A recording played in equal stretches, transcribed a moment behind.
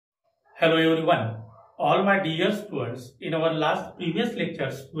Hello everyone, all my dear students. In our previous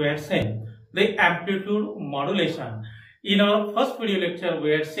lectures, we had seen the amplitude modulation. In our first video lecture,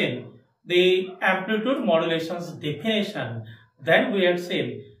 we had seen the amplitude modulation's definition. Then we had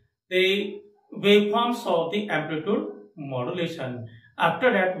seen the waveforms of the amplitude modulation.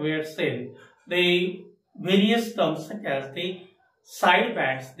 After that, we had seen the various terms such as the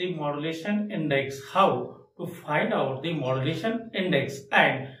sidebands, the modulation index, how to find out the modulation index,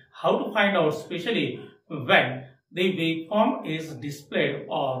 and how to find out especially when the waveform is displayed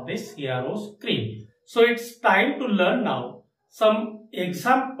on the CRO screen. So it's time to learn now some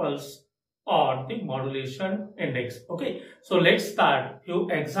examples on the modulation index. Okay, so let's start few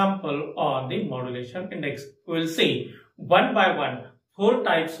example on the modulation index. We will see one by one 4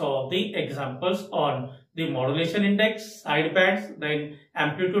 types of the examples on the modulation index, sidebands, then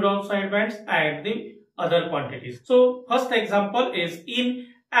amplitude of sidebands, and the other quantities. So first example is in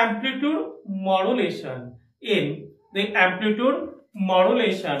amplitude modulation. In the amplitude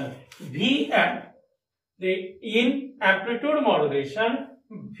modulation, in amplitude modulation,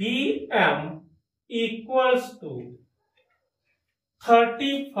 Vm equals to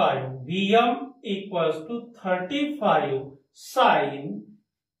 35. Vm equals to 35 sine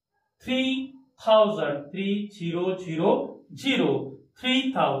 3000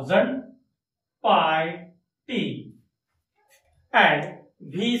 pi t, and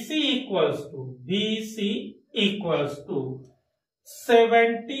Vc equals to 70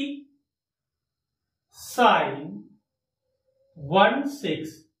 sine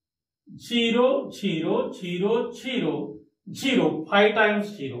 160000 5 times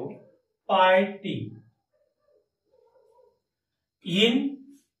 0 pi t. In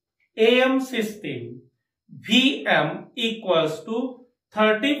AM system, Vm equals to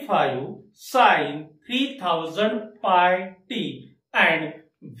 35 sine 3000 pi t, and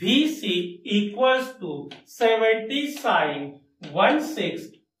Vc equals to 70 sine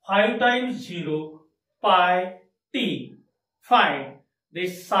 16 5 times 0 pi t. Find the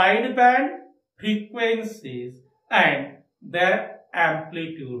sideband frequencies and their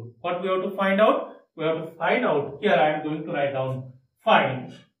amplitude. What we have to find out? We have to find out, here I am going to write down,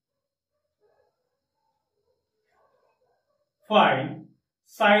 find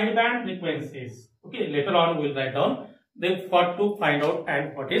sideband frequencies. Okay, later on we will write down the what to find out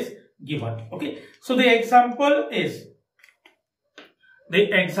and what is given. Okay, so the example is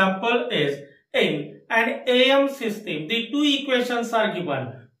in an AM system, the two equations are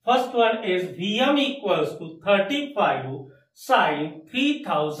given. First one is Vm equals to 35 sine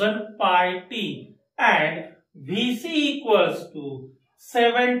 3000 pi t, and Vc equals to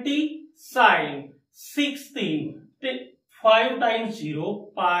 70 sine 16 5 times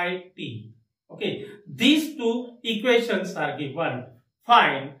 0 pi t. Okay, these two equations are given.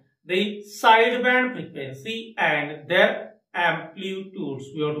 Find the sideband frequency and their amplitudes.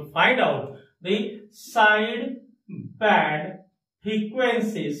 We have to find out the sideband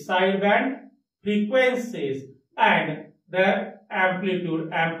frequencies and their amplitude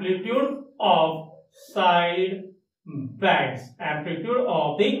of sidebands. Amplitude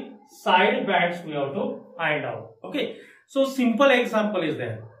of the sidebands we have to find out. Okay, so simple example is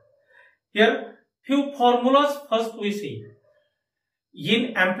there. Here few formulas first we see.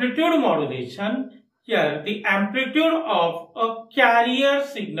 In amplitude modulation, here the amplitude of a carrier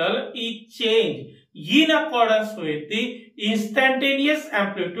signal is changed in accordance with the instantaneous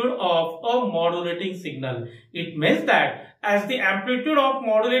amplitude of a modulating signal. It means that as the amplitude of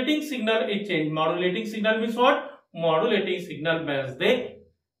modulating signal is changed, modulating signal means what? Modulating signal means the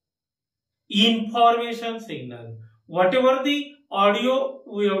information signal. Whatever the audio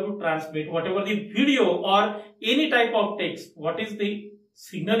we have to transmit, whatever the video or any type of text, what is the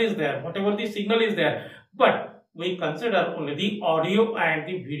signal is there, whatever the signal is there, but we consider only the audio and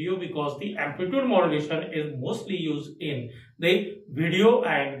the video because the amplitude modulation is mostly used in the video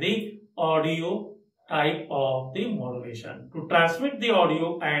and the audio type of the modulation to transmit the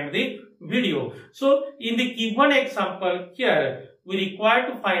audio and the video. So in the given example here, we require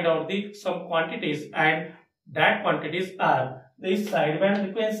to find out the some quantities, and that quantities are the sideband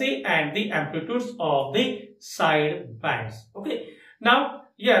frequency and the amplitudes of the sidebands. Okay, now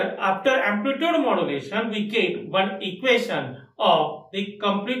here after amplitude modulation we get one equation of the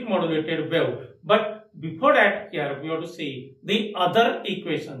complete modulated wave, but before that here we have to see the other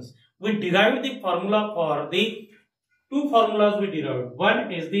equations. We derived the formula for the two formulas we derived.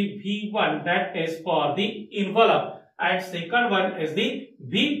 One is the V1, that is for the envelope, and second one is the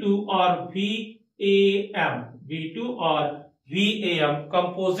V2 or VAM,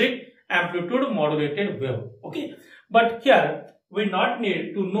 composite amplitude modulated wave. Okay, but here we not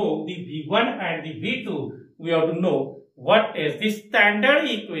need to know the V1 and the V2. We have to know what is the standard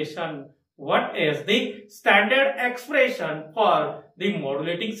equation, what is the standard expression for the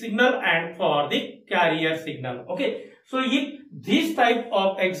modulating signal and for the carrier signal. Okay. So if this type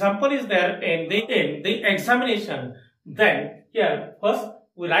of example is there in the examination, then here first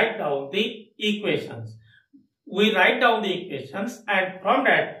we write down the equations. We write down the equations, and from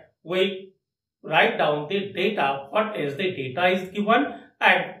that we write down the data. What is the data is given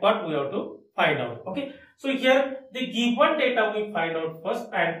and what we have to find out. Okay. So here the given data we find out first,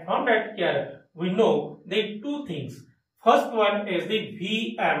 and from that here we know the two things. First one is the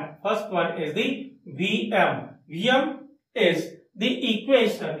VM. First one is the VM. VM is the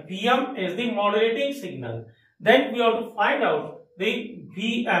equation. VM is the modulating signal. Then we have to find out the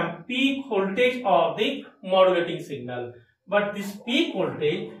VM, peak voltage of the modulating signal. But this peak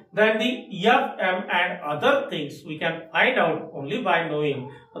voltage, then the FM and other things we can find out only by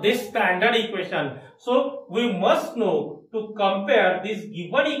knowing this standard equation. So we must know to compare these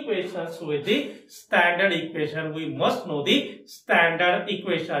given equations with the standard equation. We must know the standard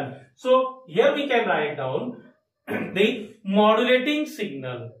equation. So here we can write down the modulating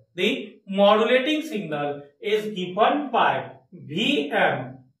signal. The modulating signal is given by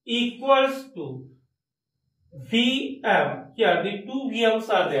VM equals to VM. Here the two VMs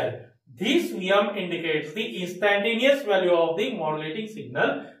are there. This VM indicates the instantaneous value of the modulating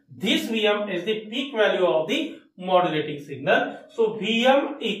signal. This VM is the peak value of the modulating signal. So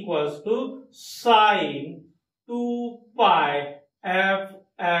VM equals to sine 2 pi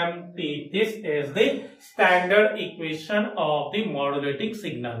FMT. This is the standard equation of the modulating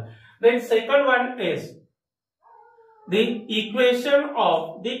signal. Then second one is the equation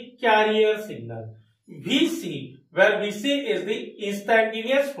of the carrier signal. VC, where VC is the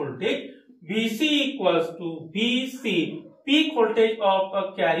instantaneous voltage. VC equals to VC, peak voltage of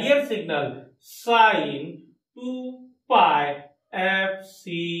a carrier signal, sine 2 pi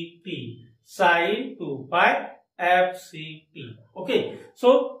FCT. Sine 2 pi FCT. Okay.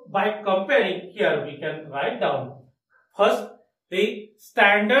 So by comparing, here we can write down first the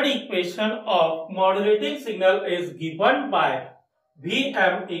standard equation of modulating signal is given by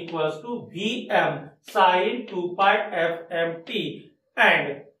VM equals to VM sine 2 pi FMT,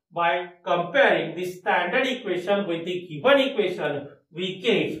 and by comparing the standard equation with the given equation, we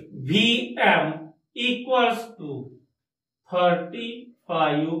get VM equals to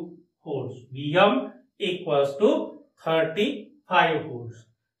 35 volts. VM equals to 35 volts.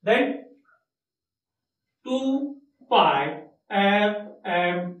 Then 2 pi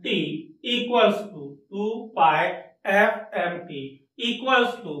FMT equals to 2 pi FMT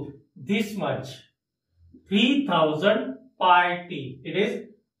equals to this much, 3000 pi T. It is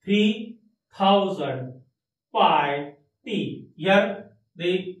 3000 pi T. Here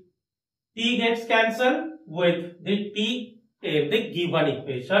the T gets cancelled with the T in the given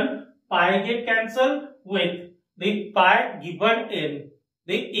equation. Pi get cancelled with the pi given in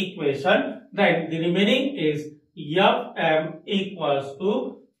the equation. Then the remaining is Fm equals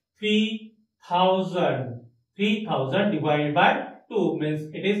to 3000. 3000 divided by 2 means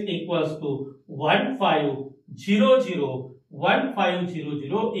it is equals to 1500.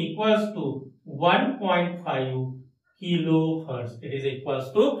 1500 equals to 1.5 kilohertz. It is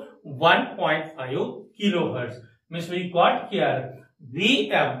equals to 1.5 kilohertz. Means we got here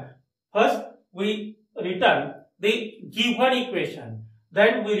Vm. First we return the given equation.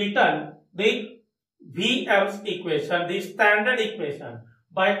 Then we return the Vm's equation, the standard equation.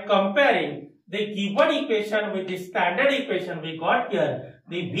 By comparing the given equation with the standard equation, we got here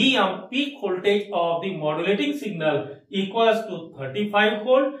the Vm, peak voltage of the modulating signal, equals to 35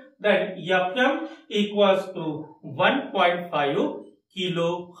 volt. Then Fm equals to 1.5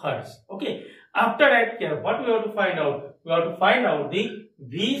 kilohertz. Okay. After that, here what we have to find out? We have to find out the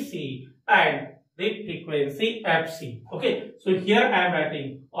Vc and the frequency Fc. Okay. So here I am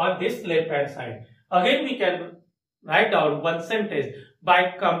writing on this left hand side. Again we can write down one sentence.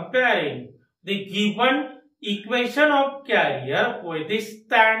 By comparing the given equation of carrier with the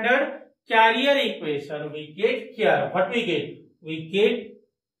standard carrier equation, we get here what we get? We get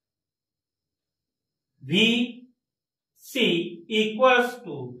Vc equals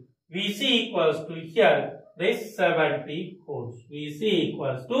to here this 70 volts. Vc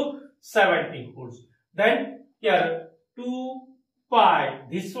equals to 70 volts. Then here 2 pi,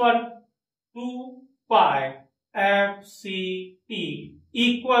 this one 2 pi FCT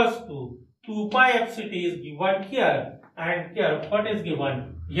equals to 2 pi FCT is given here, and here what is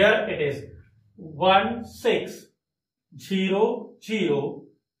given? Here it is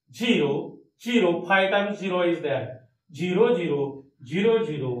 160000, 5 times 0 is there.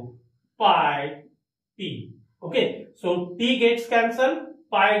 0.0000 pi t. Okay, so t gets cancelled,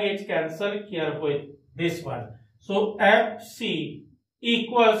 pi gets cancelled here with this one. So fc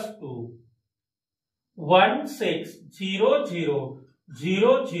equals to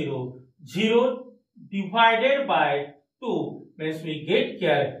 160000 divided by 2, means we get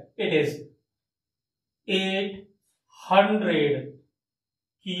here it is 800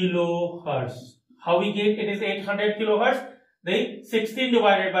 kilohertz. How we get it is 800 kilohertz? The 16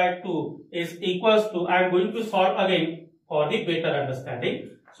 divided by 2 is equals to, I am going to solve again for the better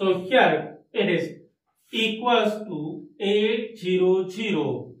understanding. So here it is equals to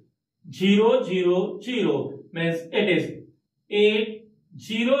 800 means it is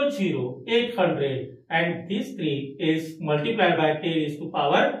 800 and this 3 is multiplied by 10 is to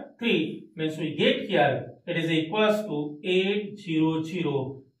power 3, means we get here it is equals to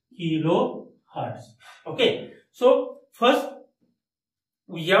 800 kilohertz. Okay, so first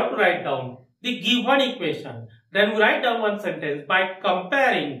we have to write down the given equation. Then we write down one sentence by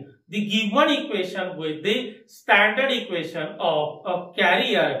comparing the given equation with the standard equation of a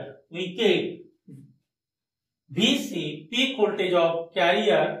carrier. We get VC, peak voltage of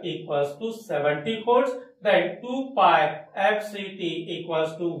carrier, equals to 70 volts. Then 2 pi FCT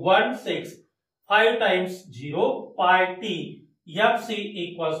equals to 165 times 0 pi t. FC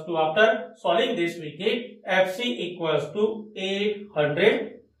equals to, after solving this, we get FC equals to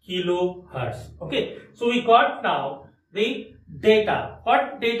 800 kilohertz. Okay, so we got now the data.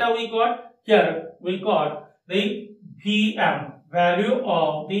 What data we got? Here we got the VM, value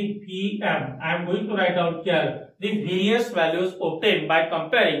of the VM. I am going to write down here the various values obtained by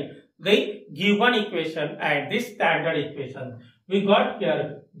comparing the given equation and the standard equation. We got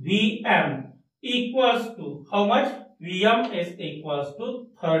here VM equals to how much? VM is equals to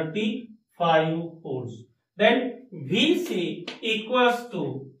 35 volts. Then VC equals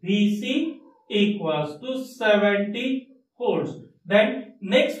to 70 volts. Then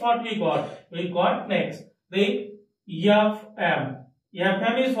next what we got? We got next the FM.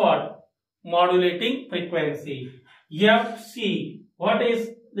 FM is what? Modulating frequency. FC. What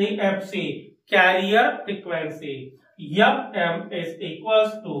is the FC? Carrier frequency. FM is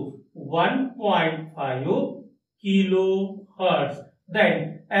equals to 1.5 kilohertz.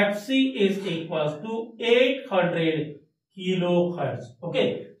 Then FC is equals to 800 kilohertz.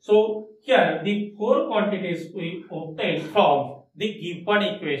 Okay, so here the 4 quantities we obtained from the given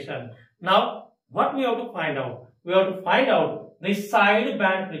equation. Now what we have to find out? We have to find out the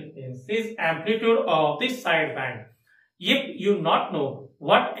sideband frequencies, amplitude of the sideband. If you not know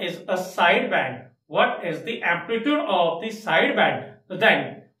what is a sideband, what is the amplitude of the sideband,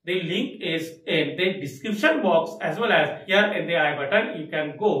 then the link is in the description box as well as here in the I button. You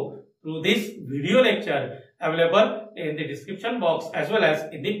can go through this video lecture available in the description box as well as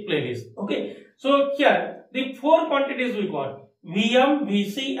in the playlist. Okay, so here the 4 quantities we got: VM,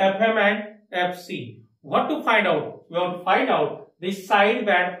 VC, FM and FC. What to find out? We have to find out the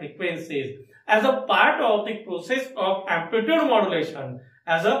sideband frequencies. As a part of the process of amplitude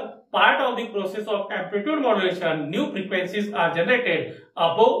modulation, new frequencies are generated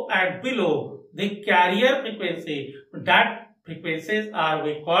above and below the carrier frequency. That frequencies are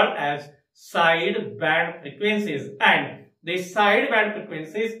we call as sideband frequencies, and the sideband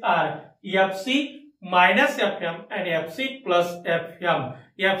frequencies are FC minus FM and FC plus FM.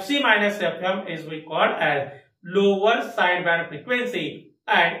 FC minus FM is we call as lower sideband frequency,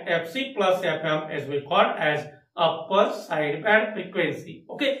 and FC plus FM is we call as upper sideband frequency.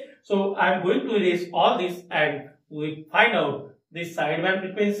 Okay, so I am going to erase all this and we find out the sideband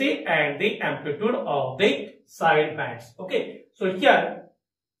frequency and the amplitude of the sidebands. Okay, so here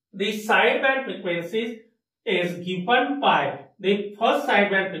the sideband frequencies is given by the first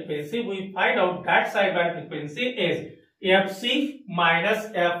sideband frequency. We find out that sideband frequency is FC minus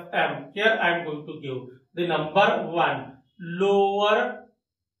FM. Here I am going to give the number 1. Lower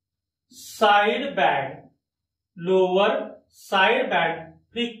sideband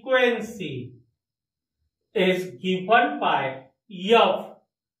frequency is given by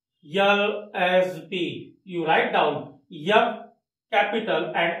LSB. You write down F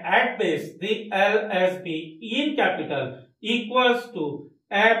capital and at this the LSB in capital equals to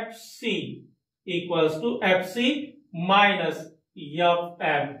FC minus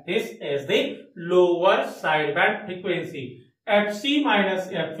FM. This is the lower sideband frequency. FC minus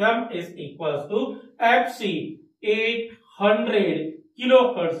FM is equals to FC 800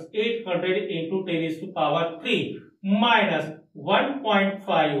 kilohertz, 800 into 10 is to power 3 minus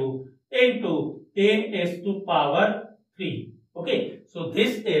 1.5 into 10 is to power 3. Okay, so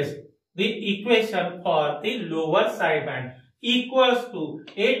this is the equation for the lower sideband equals to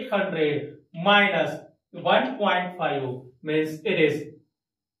 800 minus 1.5 means it is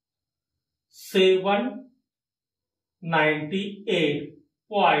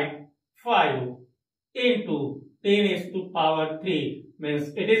 798.5 into 10 is to power 3 means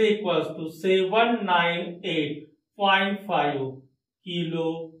it is equals to 798.5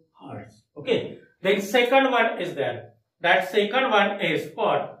 kilohertz. Okay. Then second one is there. That second one is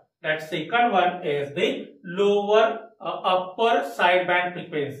what? That second one is the lower upper sideband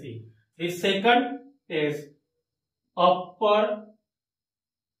frequency. The second is upper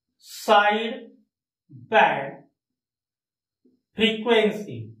sideband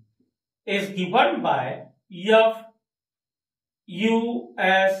frequency is given by FUSB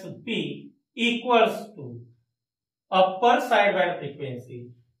equals to upper sideband frequency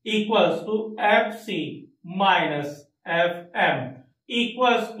equals to FC minus FM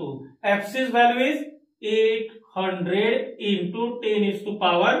equals to FC's value is 800 into 10 is to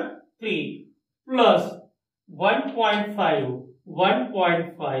power 3 plus 1.5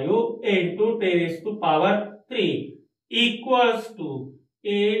 into 10 is to power 3 equals to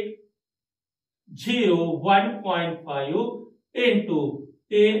 801.5 into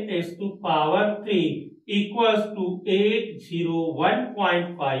 10 is to power 3 equals to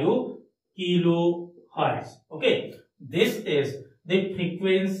 801.5 kilohertz. Okay, this is the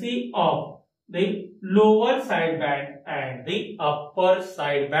frequency of the lower sideband and the upper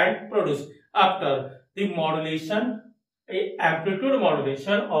sideband produced after the modulation, amplitude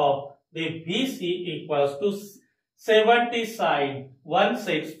modulation of the VC equals to 70 sine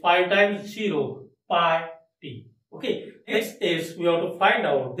 16 5 times 0 pi t. Okay, next is we have to find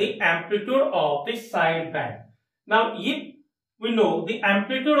out the amplitude of the sideband. Now, if we know the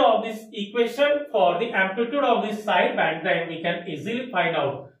amplitude of this equation for the amplitude of the sideband, then we can easily find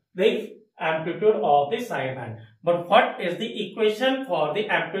out the amplitude of the sideband. But what is the equation for the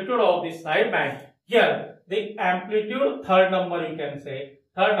amplitude of the sideband? Here, the amplitude, third number you can say,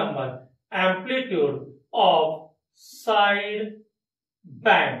 third number, amplitude of sideband,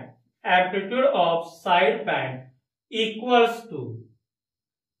 amplitude of sideband equals to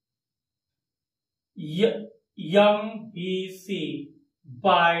MVC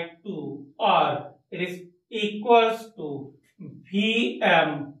by 2, or it is equals to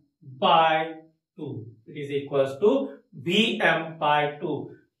VM by 2. It is equals to VM by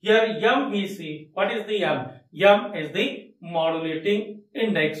 2. Here MVC, what is the M? M is the modulating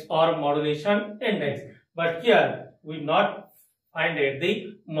index or modulation index. But here we not find it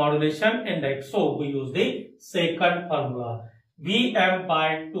the modulation index. So we use the second formula. VM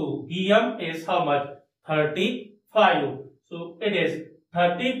by 2. VM is how much? 35. So it is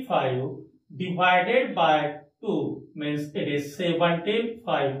 35 divided by 2 means it is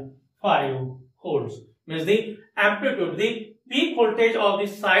 75 volts. Means the amplitude, the peak voltage of the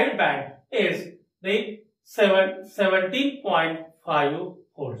sideband is the 17.5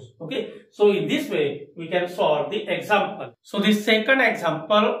 volts. Okay. So in this way we can solve the example. So the second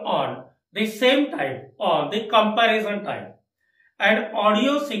example on the same type, on the comparison type. An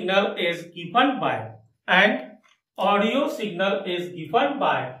audio signal is given by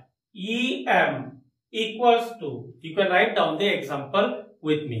EM equals to, you can write down the example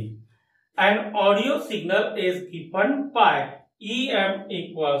with me. An audio signal is given by EM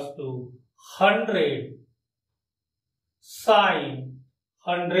equals to 100 sine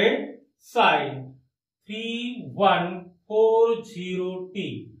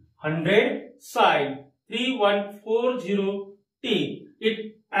 3140t. 100 sine 3140t.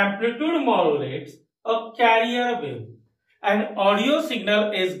 It amplitude modulates a carrier wave. An audio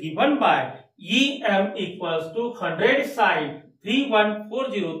signal is given by EM equals to 100 sine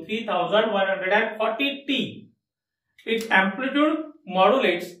 3140t. Its amplitude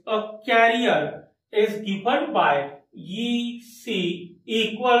modulates a carrier is given by EC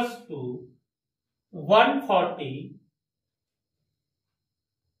equals to 140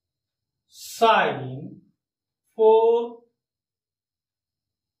 sine 4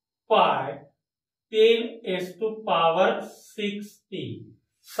 pi 10 is to power 60.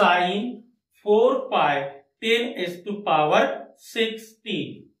 Sine 4 pi 10 is to power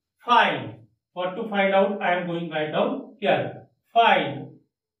 60. Find. What to find out? I am going right down here. Find.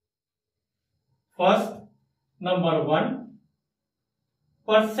 First, number 1,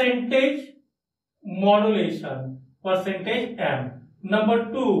 percentage modulation, percentage M.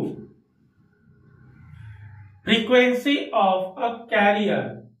 Number 2, frequency of a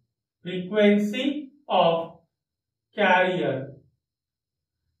carrier, frequency of carrier.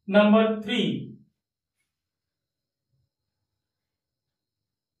 Number 3,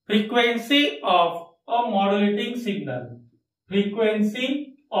 frequency of a modulating signal.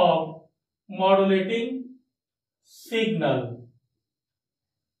 Frequency of modulating signal.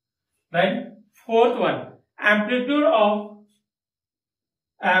 Then fourth one, amplitude of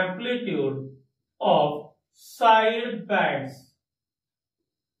sidebands.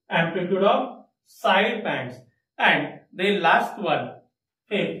 Amplitude of sidebands. And the last one,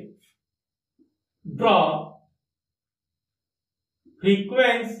 fifth, draw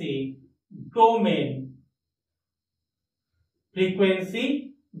frequency domain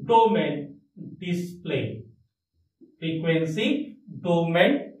display. Frequency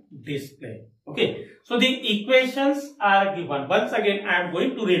domain display. Okay, so the equations are given. Once again, I am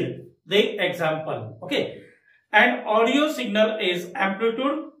going to read the example. Okay, an audio signal is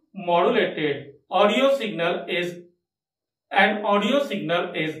amplitude modulated. An audio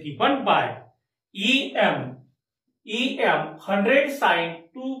signal is given by EM 100 sine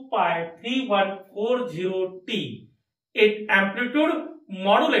 2 pi 3140t. It amplitude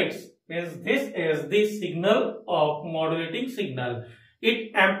modulates, means this is the signal of modulating signal.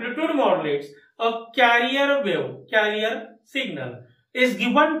 It amplitude modulates a carrier signal is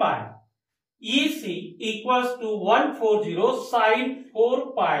given by EC equals to 140 sine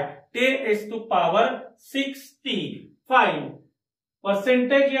 4 pi 10 is to power 6t. Find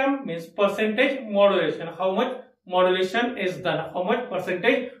percentage M, means percentage modulation. How much modulation is done? How much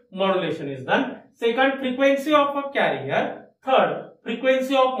percentage modulation is done? Second, frequency of a carrier. Third,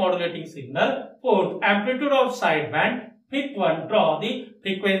 frequency of modulating signal. Fourth, amplitude of sideband. Fifth one, draw the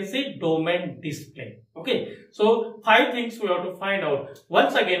frequency domain display. Okay, so 5 things we have to find out.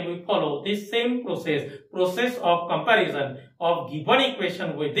 Once again, we follow the same process of comparison of given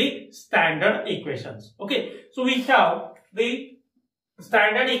equation with the standard equations. Okay, so we have the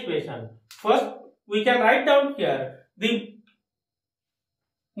standard equation. First, we can write down here the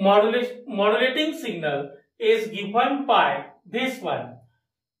modulating signal is given by this one.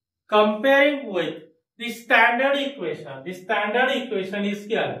 Comparing with the standard equation. The standard equation is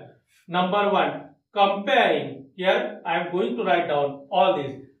here. Number 1. Comparing. Here I am going to write down all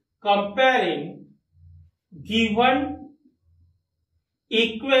this. Comparing given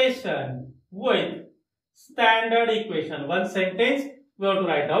equation with standard equation. One sentence we have to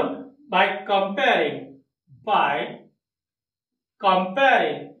write down. By comparing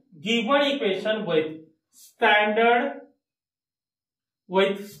given equation with standard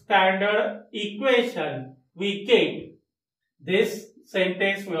equation, we get this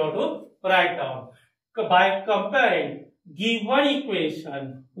sentence we have to write down. By comparing given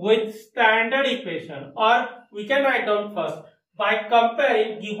equation with standard equation, or we can write down first, by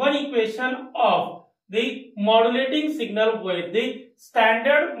comparing given equation of the modulating signal with the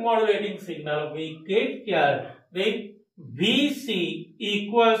standard modulating signal, we get here the VC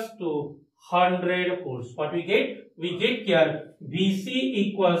equals to 100 volts. What we get? We get here VC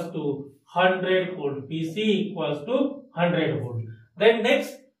equals to 100 volt. VC equals to 100 volt. Then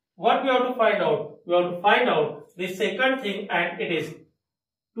next, what we have to find out? We have to find out the second thing, and it is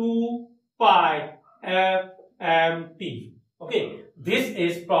 2 pi FMT. Okay, this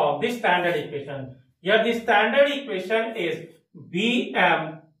is from the standard equation. Here the standard equation is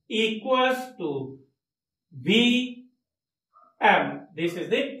Vm equals to Vm. This is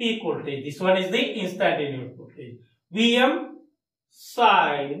the peak voltage. This one is the instantaneous voltage. Vm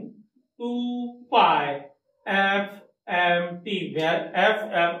sine 2 pi FMT, where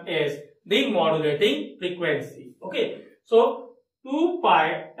Fm is the modulating frequency. Okay, so 2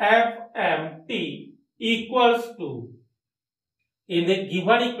 pi FMT equals to, in the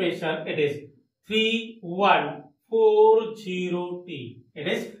given equation, it is 3140t. It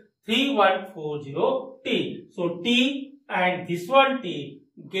is 3140t. So t and this one t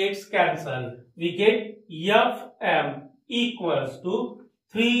gets cancelled. We get Fm equals to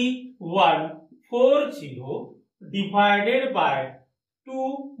 3140 divided by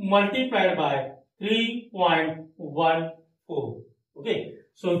 2 multiplied by 3.14. Okay,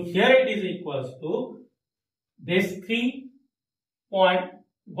 so here it is equals to this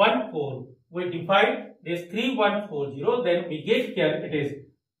 3.14. We divide this 3140, then we get here it is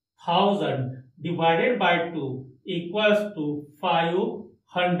 1000 divided by 2 equals to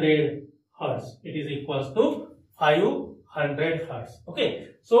 500 hertz. It is equals to 500 hertz. Okay,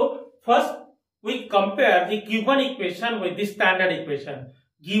 so first we compare the given equation with the standard equation.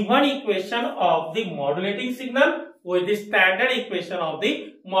 Given equation of the modulating signal with the standard equation of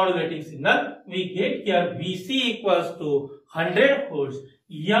the modulating signal, we get here VC equals to 100 volts,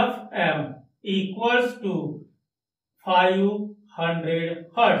 Fm equals to 500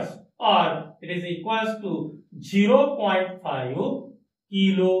 hertz, or it is equals to 0.5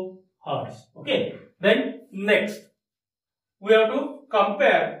 kilohertz. Okay. Then next, we have to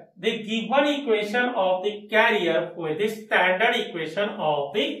compare the given equation of the carrier with the standard equation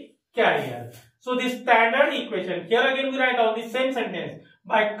of the carrier. So the standard equation, here again we write down the same sentence.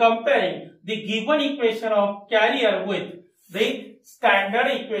 By comparing the given equation of carrier with the standard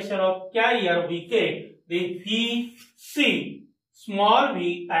equation of carrier, we get the Vc, small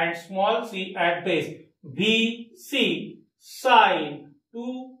v and small c at base, Vc sine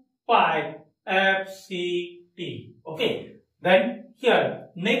 2 pi fct. Okay. Then here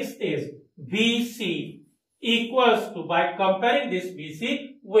next is Vc equals to, by comparing this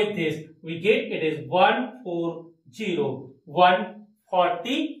Vc with this, we get it is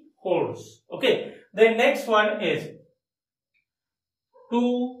 140 volts. Okay. The next one is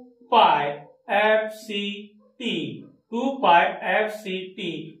 2 pi fct. 2 pi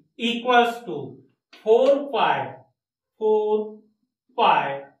fct equals to 4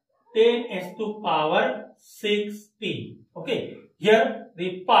 pi 10 is to power 6t. Okay. Here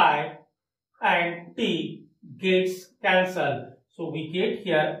the pi and t gets cancelled. So we get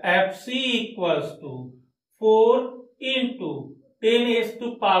here fc equals to 4 into 10 is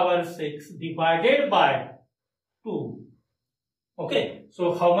to power 6 divided by 2. Okay.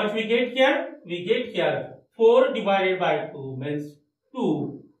 So how much we get here? We get here 4 divided by 2 means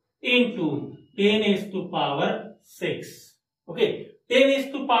 2 into 10 is to power 6. Okay. 10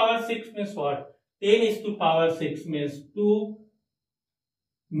 is to power 6 means what? 10 is to power 6 means 2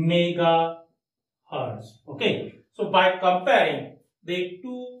 megahertz. Okay. So by comparing the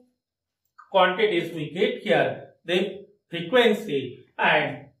two quantities, we get here the frequency,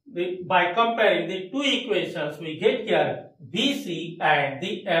 and by comparing the two equations, we get here Vc and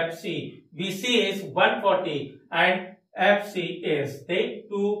the Fc. Vc is 140 and Fc is the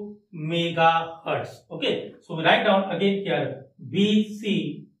 2 megahertz. Okay. So we write down again here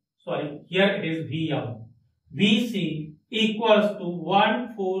Vc, sorry, here it is Vm. Vc equals to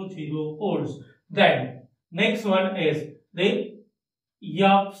 140 volts. Then next one is the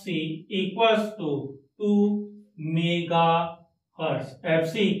Fc equals to 2 megahertz.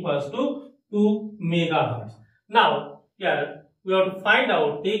 Fc equals to 2 megahertz. Now here we have to find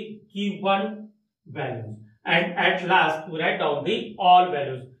out the given values, and at last we write down the all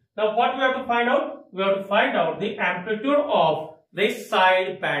values. Now what we have to find out? We have to find out the amplitude of the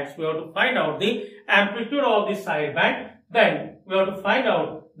side bands. We have to find out the amplitude of the sideband. Then we have to find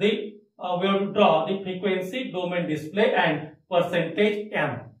out the we have to draw the frequency domain display and percentage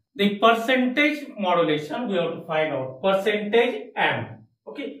m. The percentage modulation we have to find out percentage m.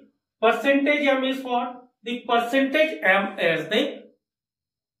 Okay. Percentage m is what? The percentage m is the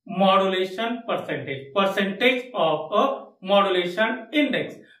modulation percentage. Percentage of a modulation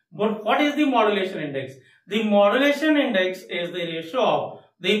index. But what is the modulation index? The modulation index is the ratio of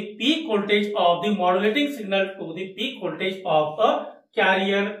the peak voltage of the modulating signal to the peak voltage of a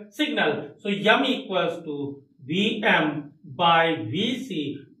carrier signal. So m equals to Vm by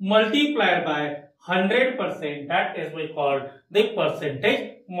Vc multiplied by 100%. That is we call the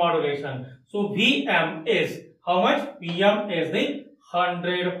percentage modulation. So Vm is how much? Vm is the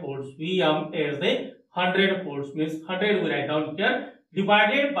 100 volts. Vm is the 100 volts, means 100 we write down here,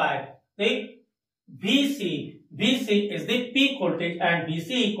 divided by the Vc. Vc is the peak voltage and Vc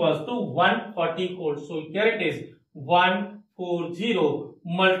equals to 140 volts. So here it is 140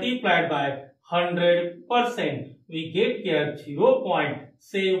 multiplied by 100%. We get here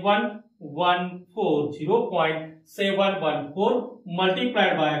 0.714. 0.714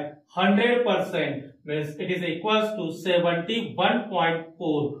 multiplied by 100% means it is equals to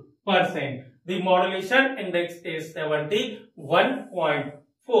 71.4%. The modulation index is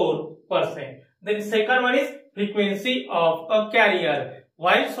 71.4%. Then second one is frequency of a carrier.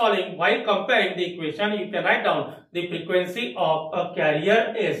 While comparing the equation, you can write down the frequency of a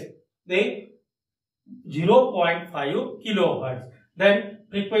carrier is the 0.5 kilohertz. Then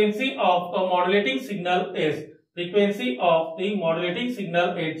frequency of a modulating signal is 0.5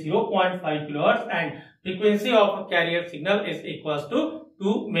 kilohertz, and frequency of a carrier signal is equals to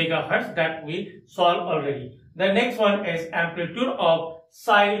 2 megahertz, that we solved already. The next one is amplitude of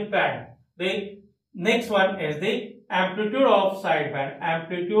sideband. The next one is the amplitude of sideband.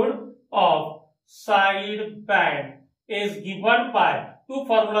 Amplitude of sideband is given by two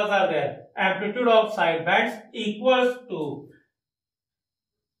formulas are there. Amplitude of sidebands equals to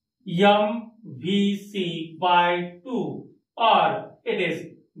mvc by 2, or it is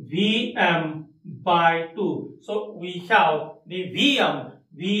Vm by 2. So we have the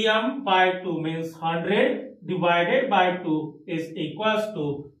Vm by 2 means 100 divided by 2 is equals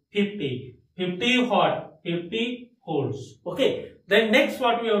to 50. 50 what? 50 volts. Okay. Then next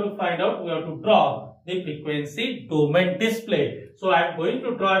what we have to find out, we have to draw the frequency domain display. So I am going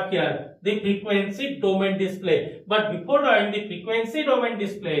to draw here the frequency domain display. But before drawing the frequency domain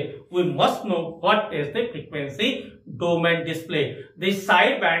display, we must know what is the frequency domain display. The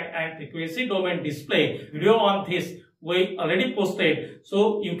sideband and frequency domain display video on this we already posted,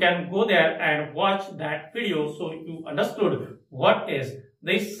 so you can go there and watch that video so you understood what is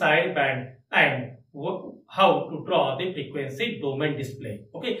the sideband and how to draw the frequency domain display.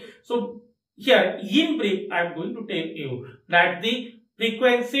 Okay, so here in brief I am going to tell you that the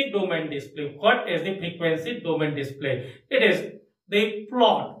frequency domain display. What is the frequency domain display? It is the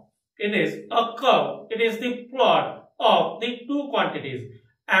plot, it is a curve, it is the plot of the two quantities,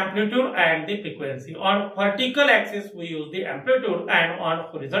 amplitude and the frequency. On vertical axis we use the amplitude and on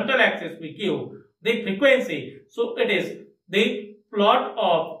horizontal axis we give the frequency. So it is the plot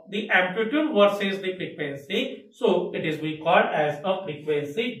of the amplitude versus the frequency. So it is we call as a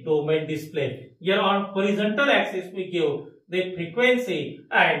frequency domain display. Here on horizontal axis we give the frequency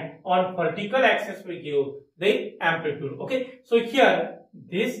and on vertical axis we give the amplitude. Okay, so here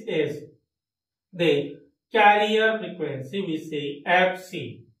this is the carrier frequency, we say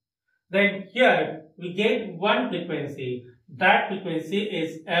FC. Then here we get one frequency, that frequency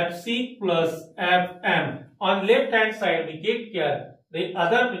is FC plus FM. On left hand side we get here the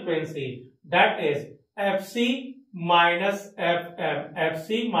other frequency, that is FC minus FM,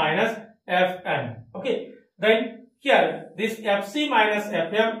 FC minus FM. Okay, then here this FC minus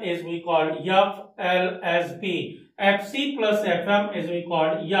FM is we call FLSB, FC plus FM is we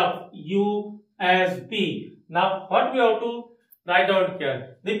call FUSB. Now what we have to write down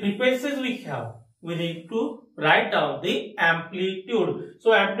here? The frequencies we have, we need to write down the amplitude.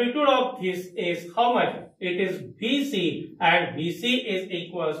 So amplitude of this is how much? It is VC, and VC is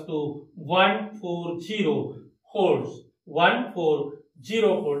equals to 140 volts. 140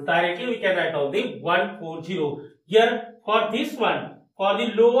 volts. Directly we can write down the 140. Here for this one, for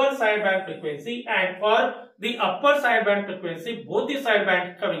the lower sideband frequency and for the upper sideband frequency, both the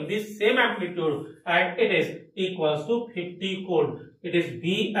sidebands having the same amplitude, and it is equals to 50 volt. It is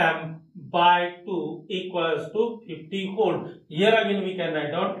Vm by 2 equals to 50 volt. Here again we can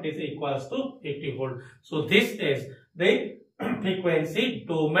write down it is equals to 50 volt. So this is the frequency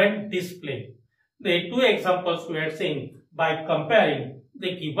domain display. The two examples we are seeing by comparing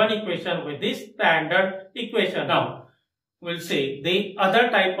the given equation with the standard equation. Now we'll see the other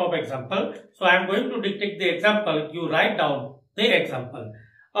type of example. So I am going to dictate the example. You write down the example.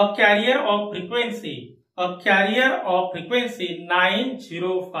 A carrier of frequency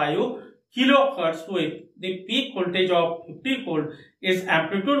 905 kilohertz with the peak voltage of 50 volt is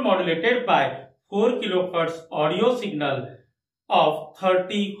amplitude modulated by 4 kilohertz audio signal of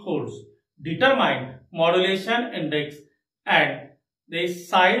 30 hertz. Determine modulation index and the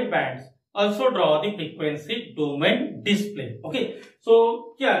sidebands. Also draw the frequency domain display. Okay,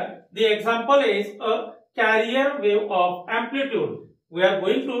 so here the example is a carrier wave of amplitude. We are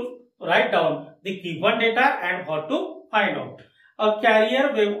going to write down the given data and how to find out. A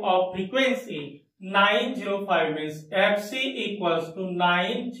carrier wave of frequency 905 means FC equals to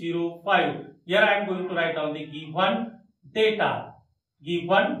 905. Here I am going to write down the given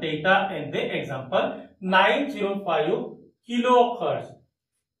data in the example. 905 kilohertz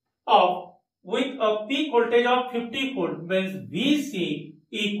of with a peak voltage of 50 volt means VC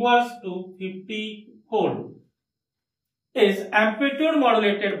equals to 50 volt is amplitude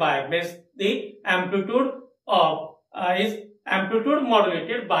modulated by, means the amplitude of is amplitude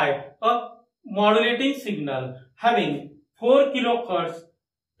modulated by a modulating signal having 4 kilohertz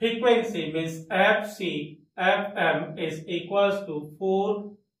frequency means FM is equals to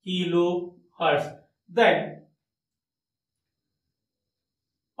 4 kilohertz. Then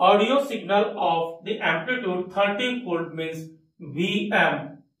audio signal of the amplitude 30 volt means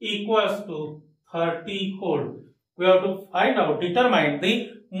Vm equals to 30 volt. We have to find out, determine the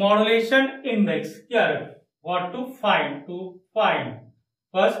modulation index. Here what to find?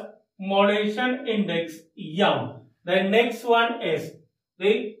 First modulation index M. The next one is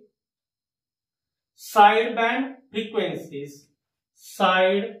the sideband frequencies.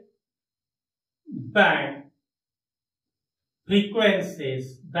 Sideband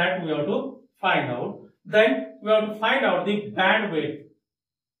frequencies that we have to find out. Then we have to find out the bandwidth.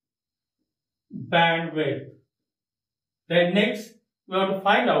 Then next we have to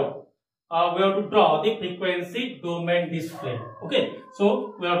find out, we have to draw the frequency domain display. Okay,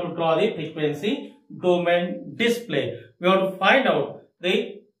 so we have to draw the frequency domain display. We have to find out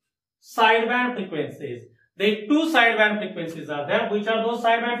the sideband frequencies. The two sideband frequencies are there. Which are those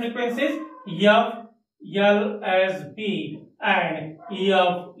sideband frequencies? F, L, S, B and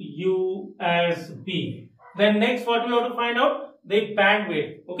FUSB. Then next what we have to find out? The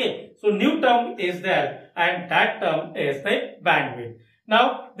bandwidth. Okay, so new term is there and that term is the bandwidth.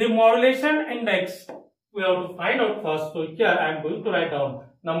 Now the modulation index we have to find out first. So here I am going to write down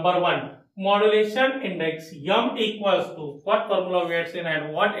number 1. Modulation index M equals to what formula we have seen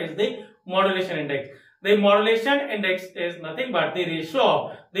and what is the modulation index. The modulation index is nothing but the ratio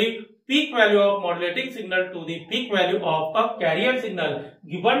of the peak value of modulating signal to the peak value of a carrier signal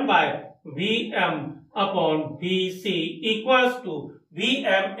given by Vm upon Vc equals to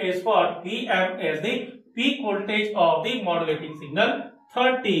Vm is what? Vm is the peak voltage of the modulating signal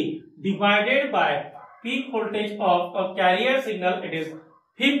 30 divided by peak voltage of a carrier signal, it is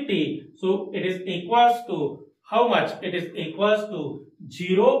 50. So it is equals to how much? It is equals to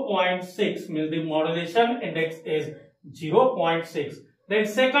 0.6, means the modulation index is 0.6. Then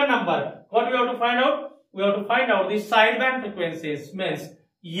second number, what we have to find out? We have to find out the sideband frequencies, means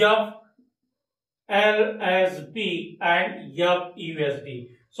FLSB and FUSB.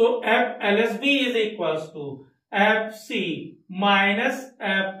 So FLSB is equals to FC minus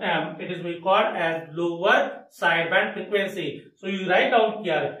FM. It is recorded as lower sideband frequency. So you write down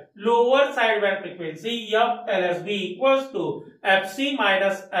here lower sideband frequency FLSB equals to FC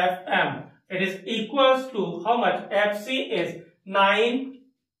minus FM. It is equals to how much? FC is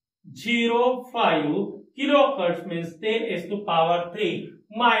 905 kilohertz, means 10 is to power 3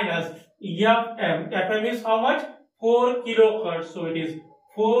 minus FM. FM is how much? 4 kilohertz. So it is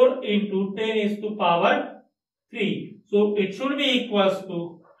 4 into 10 is to power 3. So it should be equals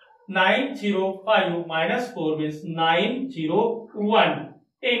to 905 minus 4 means 901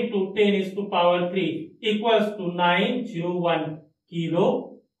 into 10 is to power 3 equals to 901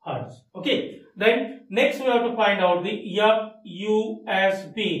 kilohertz. Okay. Then next we have to find out the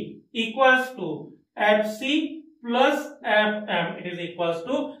FUSB equals to FC plus FM. It is equals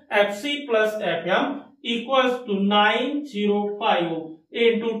to FC plus FM equals to 905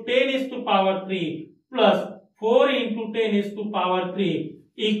 into 10 is to power 3 plus 4 into 10 is to power 3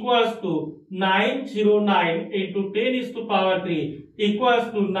 equals to 909 into 10 is to power 3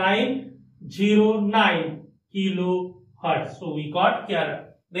 equals to 909 kilohertz. So we got here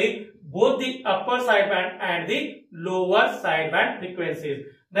both the upper sideband and the lower sideband frequencies.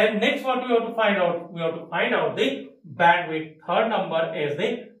 Then next what we have to find out? We have to find out the bandwidth. Third number is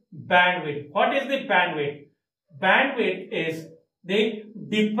the bandwidth. What is the bandwidth? Bandwidth is the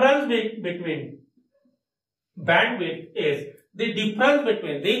difference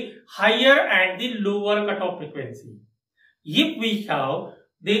between the higher and the lower cutoff frequency. If we have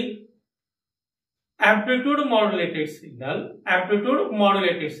the amplitude modulated signal,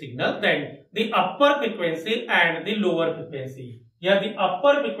 then the upper frequency and the lower frequency. Here the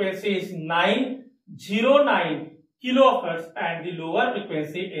upper frequency is 909 kilohertz and the lower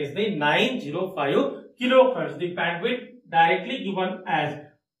frequency is the 905 kilohertz. The bandwidth directly given as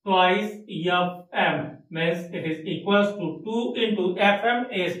twice FM, means it is equals to 2 into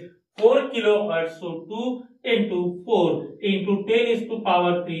FM is 4 kilohertz. So 2 into 4 into 10 is to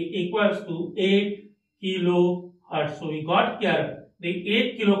power 3 equals to 8 kilohertz. So we got here the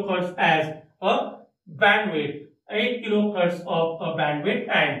 8 kilohertz as a bandwidth, 8 kilohertz of a bandwidth,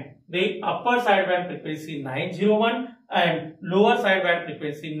 and the upper sideband frequency 901 and lower sideband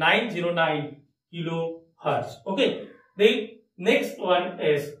frequency 909 kilohertz. Okay, the next one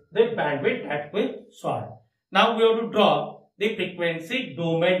is the bandwidth that we solve. Now we have to draw the frequency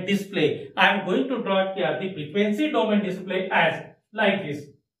domain display. I am going to draw here the frequency domain display as like this.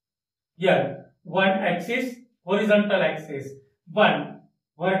 Here one axis, horizontal axis, one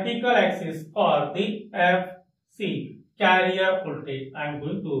vertical axis, or the FC, carrier voltage. I am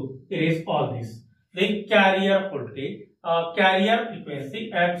going to erase all this. The carrier voltage, carrier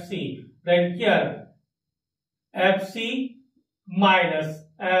frequency FC. Then here FC minus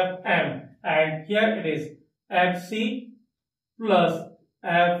FM, and here it is FC plus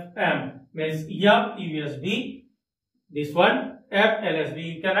FM, means FUSB. This one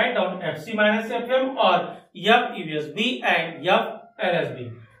FLSB. You can write down FC minus FM or FUSB and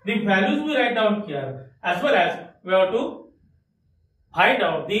FLSB. The values we write down here, as well as we have to find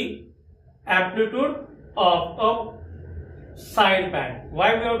out the amplitude of a sideband.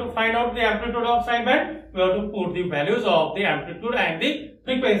 Why we have to find out the amplitude of sideband? We have to put the values of the amplitude and the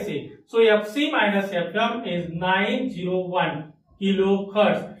frequency. So FC minus FM is 901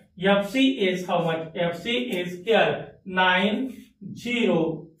 kilohertz. FC is how much? FC is here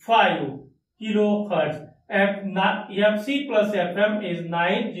 905 kilohertz. FC plus FM is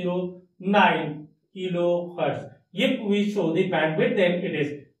 909 kilohertz. If we show the bandwidth, then it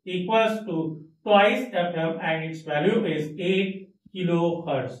is equals to twice FM and its value is 8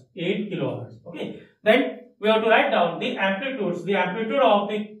 kilohertz. 8 kilohertz. Okay. Then we have to write down the amplitudes. The amplitude of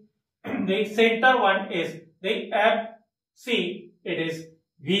the center one is the FC. It is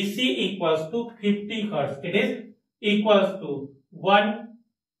VC equals to 50 hertz. It is equals to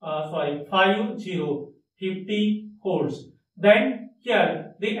 50 hertz. Then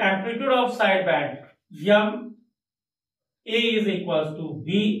here the amplitude of sideband M A is equals to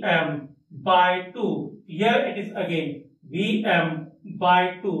Vm by 2. Here it is again Vm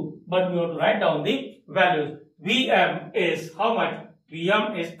by 2, but we have to write down the values. Vm is how much?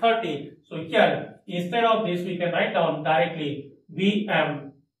 Vm is 30. So here instead of this we can write down directly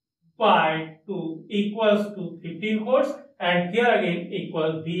Vm by 2 equals to 15 hertz, and here again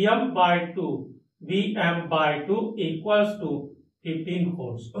equals Vm by 2. Vm by 2 equals to 15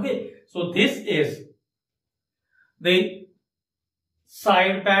 hertz. Okay, so this is the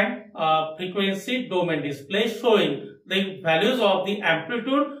sideband frequency domain display showing the values of the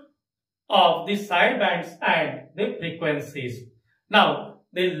amplitude of the sidebands and the frequencies. Now,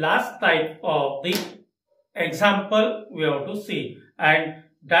 the last type of the example we have to see, and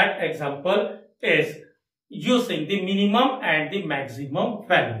that example is using the minimum and the maximum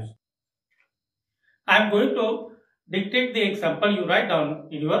values. I am going to dictate the example. You write down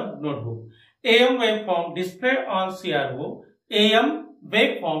in your notebook. AM waveform displayed on CRO. AM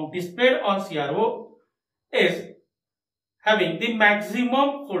waveform displayed on CRO is having the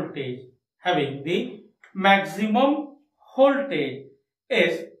maximum voltage. Having the maximum voltage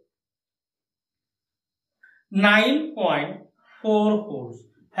is 9.4 volts.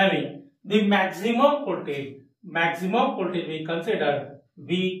 Having the maximum voltage we consider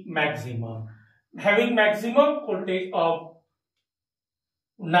V maximum. Having maximum voltage of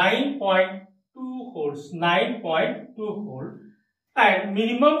 9.2 volts, 9.2 volt, and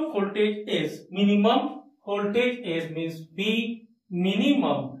minimum voltage is means V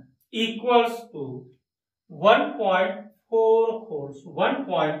minimum equals to 1.4 volts,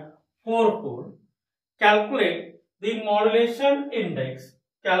 1.4 volt. Calculate the modulation index.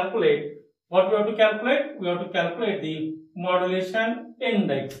 Calculate what we have to calculate. We have to calculate the modulation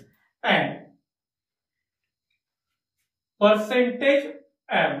index and percentage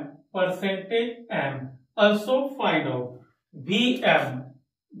M. Also find out Vm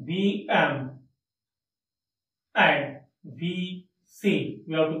and Vc.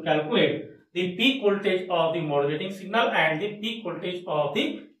 We have to calculate the peak voltage of the modulating signal and the peak voltage of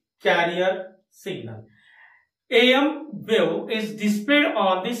the carrier signal. AM wave is displayed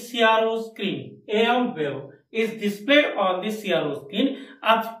on the CRO screen. AM wave is displayed on the CRO screen.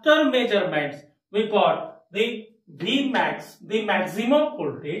 After measurements, we got the Vmax, the maximum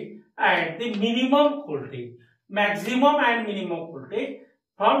voltage, and the minimum voltage. Maximum and minimum voltage.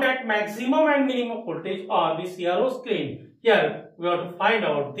 From that maximum and minimum voltage on the CRO screen, here we have to find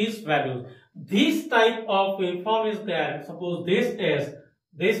out these values. This type of waveform is there. Suppose this is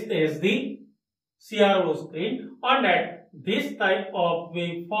the CRO screen. On that, this type of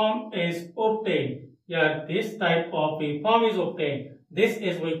waveform is obtained. Here, this type of waveform is obtained. This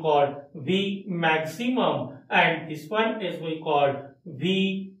is we call V maximum, and this one is we call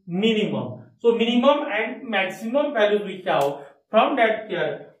V minimum. So minimum and maximum values we have. From that,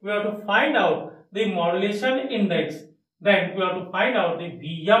 here we have to find out the modulation index. Then we have to find out the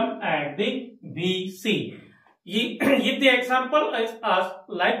Vm and the Vc. If the example is asked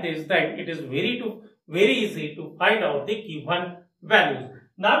like this, then it is very easy to find out the given values.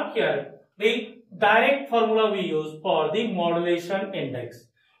 Now here the direct formula we use for the modulation index.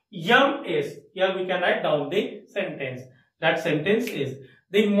 M is, here we can write down the sentence. That sentence is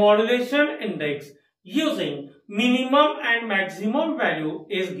the modulation index using minimum and maximum value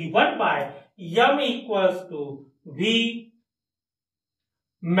is given by M equals to V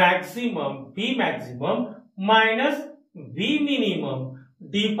maximum minus V minimum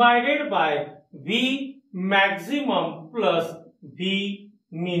divided by V maximum plus V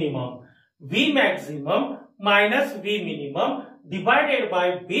minimum. V maximum minus V minimum divided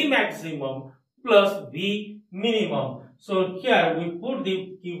by V maximum plus V minimum. So here we put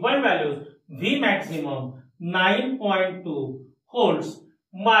the given values. V maximum 9.2 volts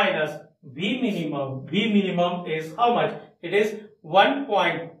minus V minimum. V minimum is how much? It is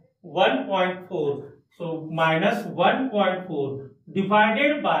 1.4. So minus 1.4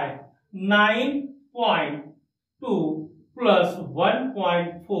 divided by 9.2 plus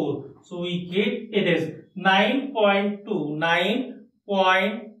 1.4. So we get it is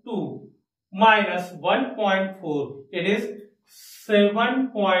 9.2 minus 1.4. It is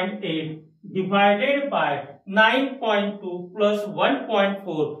 7.8 divided by 9.2 plus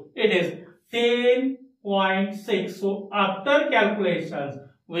 1.4. It is 10.6. So after calculations,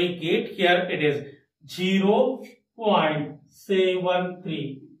 we get here it is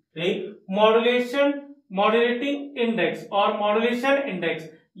 0.73. Okay. Modulating index or modulation index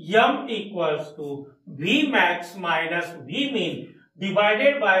M equals to V max minus V min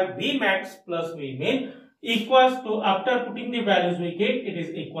divided by V max plus V min equals to, after putting the values we get, it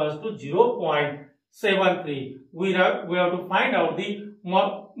is equals to 0.73. We have to find out the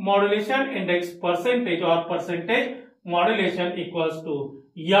modulation index percentage or percentage modulation equals to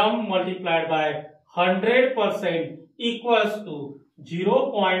M multiplied by 100% equals to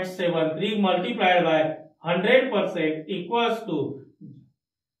 0.73 multiplied by 100% equals to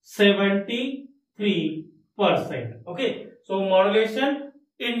 73%. Okay. So modulation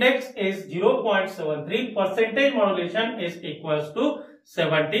index is 0.73. Percentage modulation is equals to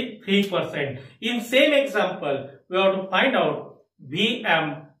 73%. In same example, we have to find out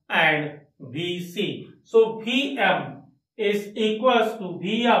Vm and Vc. So Vm is equals to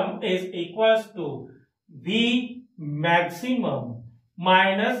V maximum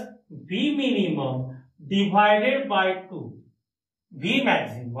minus V minimum divided by 2. V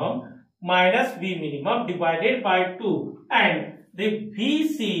maximum minus V minimum divided by 2, and the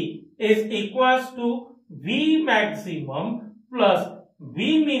Vc is equals to V maximum plus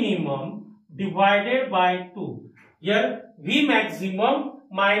V minimum divided by 2. Here V maximum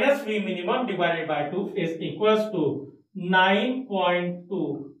minus V minimum divided by 2 is equals to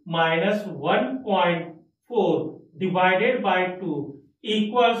 9.2 minus 1.4 divided by 2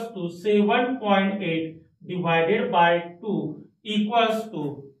 equals to 7.8 divided by 2 equals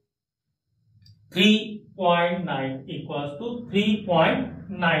to 3.9 equals to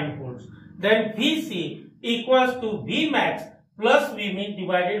 3.9 volts. Then Vc equals to V max plus V min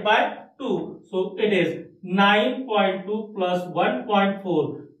divided by 2. So it is 9.2 plus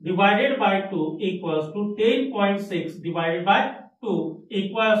 1.4 divided by 2 equals to 10.6 divided by 2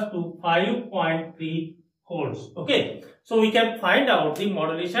 equals to 5.3 volts. Okay. So we can find out the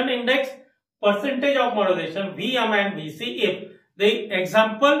modulation index, percentage of modulation Vm and Vc if the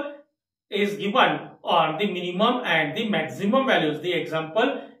example is given on the minimum and the maximum values. The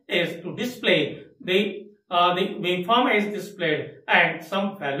example is to display the waveform is displayed and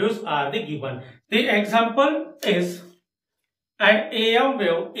some values are the given. The example is an AM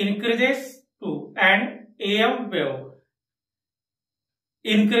wave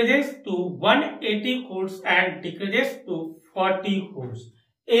increases to 180 volts and decreases to 40 volts.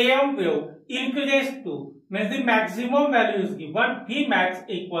 AM wave increases to, means the maximum value is given, V max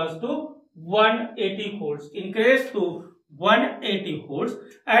equals to 180 volts, increases to 180 volts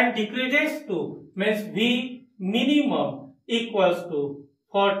and decreases to, means V minimum equals to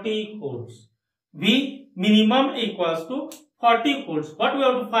 40 volts. V minimum equals to 40 volts. What we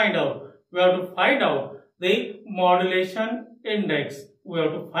have to find out? We have to find out the modulation index. We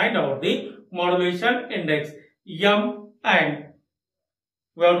have to find out the modulation index M, and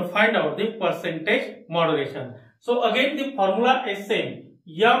we have to find out the percentage modulation. So again the formula is same.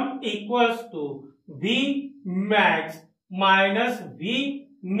 M equals to V max minus V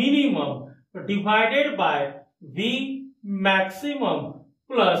minimum divided by V maximum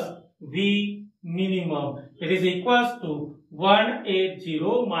plus V minimum. It is equals to 180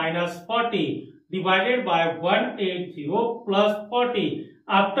 minus 40 divided by 180 plus 40.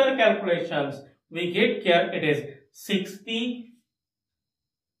 After calculations, we get here it is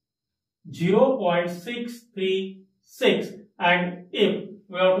 0.636, and if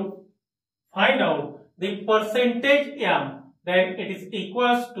we have to find out the percentage M, then it is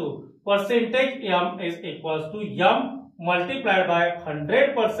equals to, percentage M is equals to M multiplied by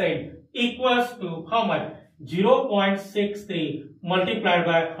 100% equals to how much? 0.63 multiplied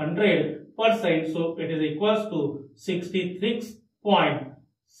by 100%, so it is equals to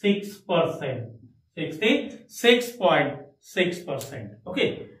 66.6%. 66.6%.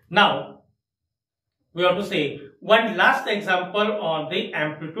 Okay. Now we have to say one last example on the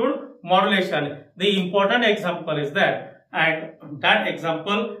amplitude modulation. The important example is that, and that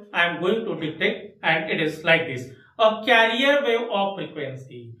example I am going to dictate, and it is like this. A carrier wave of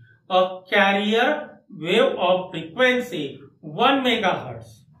frequency. A carrier wave of frequency 1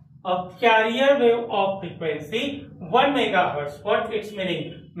 megahertz. A carrier wave of frequency 1 megahertz. What its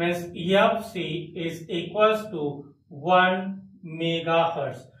meaning? Means FC is equals to 1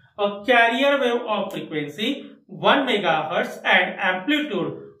 megahertz. A carrier wave of frequency 1 megahertz and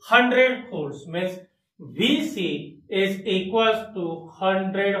amplitude 100 volts, means Vc is equals to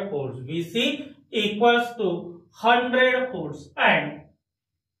 100 volts. Vc equals to 100 volts and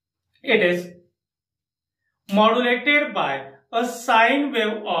it is modulated by a sine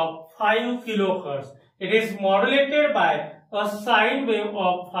wave of 5 kilohertz. It is modulated by a sine wave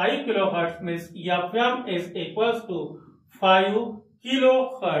of 5 kilohertz, means FM is equals to 5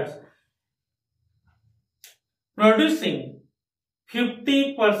 kilohertz, producing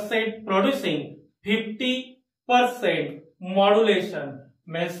 50% modulation,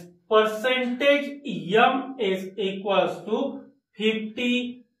 means percentage M is equals to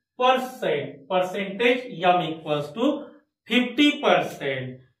 50%. Percentage M equals to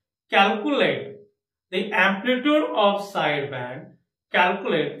 50%. Calculate the amplitude of sideband.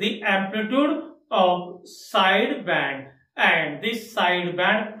 Calculate the amplitude of sideband and the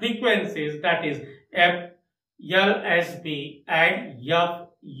sideband frequencies, that is LSB and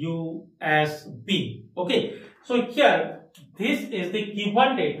FUSB. Okay, so here this is the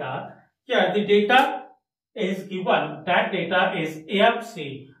given data. Here the data is given. That data is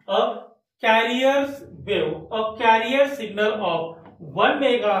AFC, a carrier's wave, a carrier signal of 1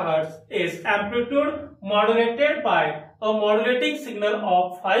 megahertz is amplitude modulated by a modulating signal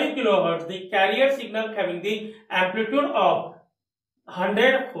of 5 kilohertz. The carrier signal having the amplitude of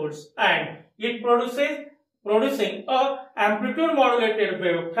 100 hertz, and it producing a amplitude modulated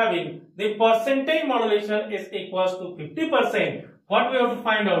wave having the percentage modulation is equals to 50%. What we have to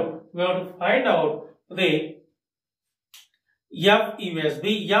find out? We have to find out the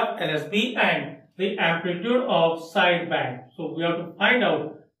FUSB, FLSB and the amplitude of sideband. So we have to find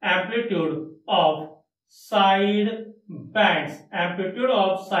out amplitude of sidebands. Amplitude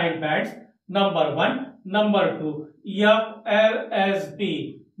of sidebands, number 1. Number 2,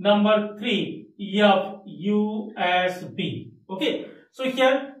 FLSB. Number 3, FUSB. Okay, so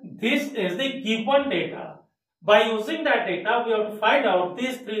here this is the given data. By using that data, we have to find out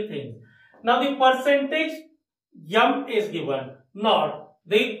these three things. Now the percentage M is given, not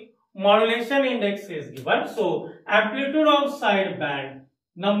the modulation index is given. So amplitude of sideband,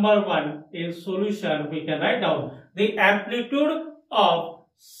 number 1 in solution we can write down the amplitude of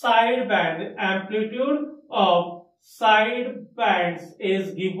sideband. Amplitude of sidebands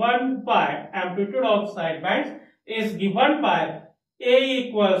is given by A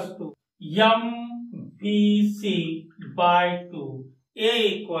equals to MVC by 2. A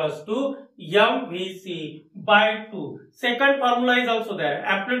equals to MVC by 2. Second formula is also there.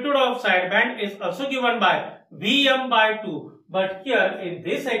 Amplitude of sideband is also given by VM by 2. But here in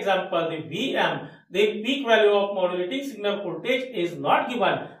this example, the VM, the peak value of modulating signal voltage is not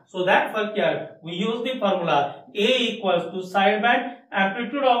given. So therefore here we use the formula A equals to sideband.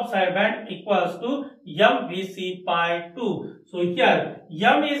 Amplitude of sideband equals to MVC by 2. So here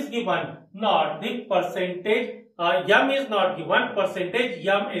M is given, not the percentage. M is not given, percentage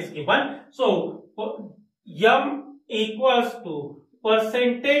M is given. So M equals to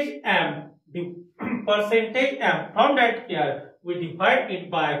percentage M. Percentage M. From that here we divide it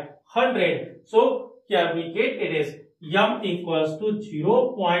by 100. So here we get it is M equals to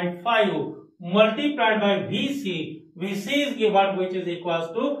 0.5 multiplied by VC. VC is given, which is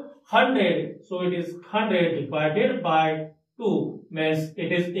equals to 100. So it is 100 divided by 2, means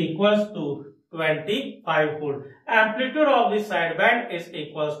it is equals to 25 volt. Amplitude of the sideband is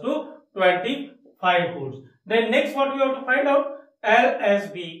equals to 25 volts. Then next what we have to find out?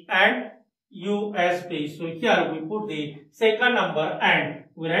 LSB and USB. So here we put the second number and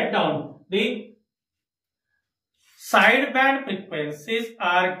we write down the sideband frequencies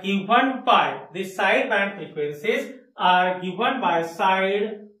are given by sideband frequencies are given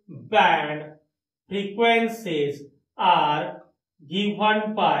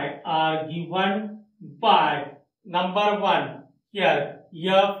by number 1 here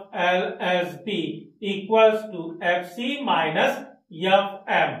FLSB equals to FC minus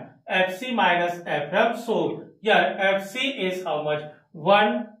FM. FC minus FM. So here FC is how much?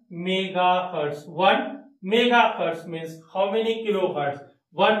 1 megahertz. 1 megahertz means how many kilohertz?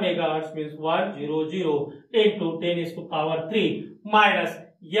 1 megahertz means 100 into 10 is to power 3 minus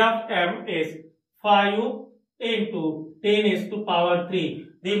FM is 5 into 10 is to power 3.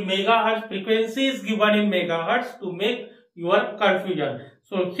 The megahertz frequency is given in megahertz to make your confusion.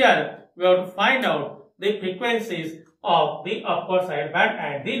 So here we have to find out the frequencies of the upper sideband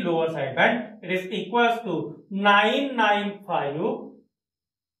and the lower sideband. It is equals to 995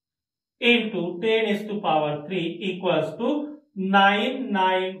 into 10 is to power 3 equals to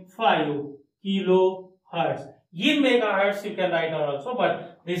 995 kilohertz. In megahertz you can write down also,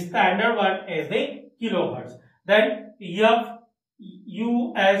 but the standard one is the kilohertz. Then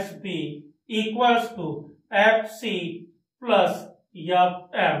FUSB equals to FC plus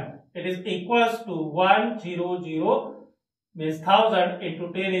FM. It is equals to 100 means 1000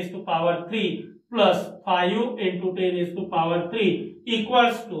 into 10 is to power 3 plus 5 into 10 is to power 3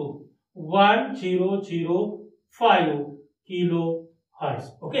 equals to 1005 kilohertz.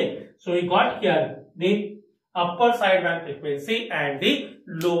 Okay, so we got here the upper sideband frequency and the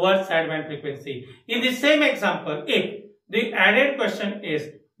lower sideband frequency. In the same example, if the added question is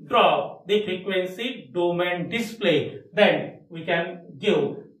draw the frequency domain display, then we can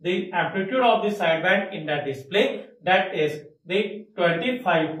give the amplitude of the sideband in that display, that is the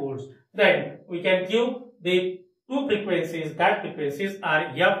 25 volts. Then we can give the two frequencies, that frequencies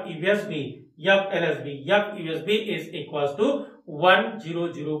are FUSB, FLSB. FUSB is equals to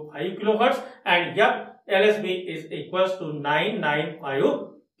 1005 kilohertz and FLSB is equals to 995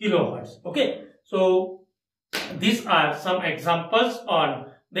 kilohertz. Okay, so these are some examples on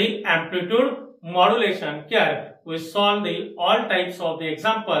the amplitude modulation. Here we solve the all types of the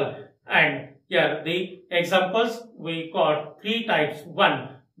example, and here the examples we got three types.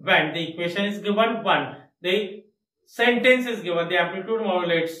 One, when the equation is given. One, the sentence is given, the amplitude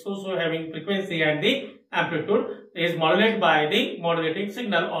modulates so having frequency and the amplitude is modulated by the modulating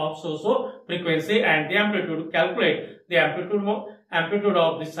signal of so frequency, and the amplitude, calculate the amplitude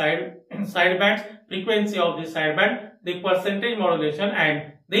of the sidebands, frequency of the sideband, the percentage modulation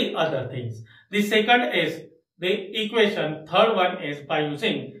and the other things. The second is the equation. Third one is by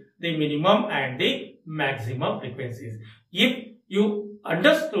using the minimum and the maximum frequencies. If you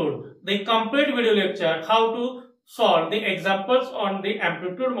understood the complete video lecture how to solve the examples on the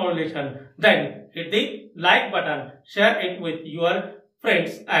amplitude modulation, then hit the like button, share it with your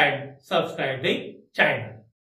friends and subscribe the channel.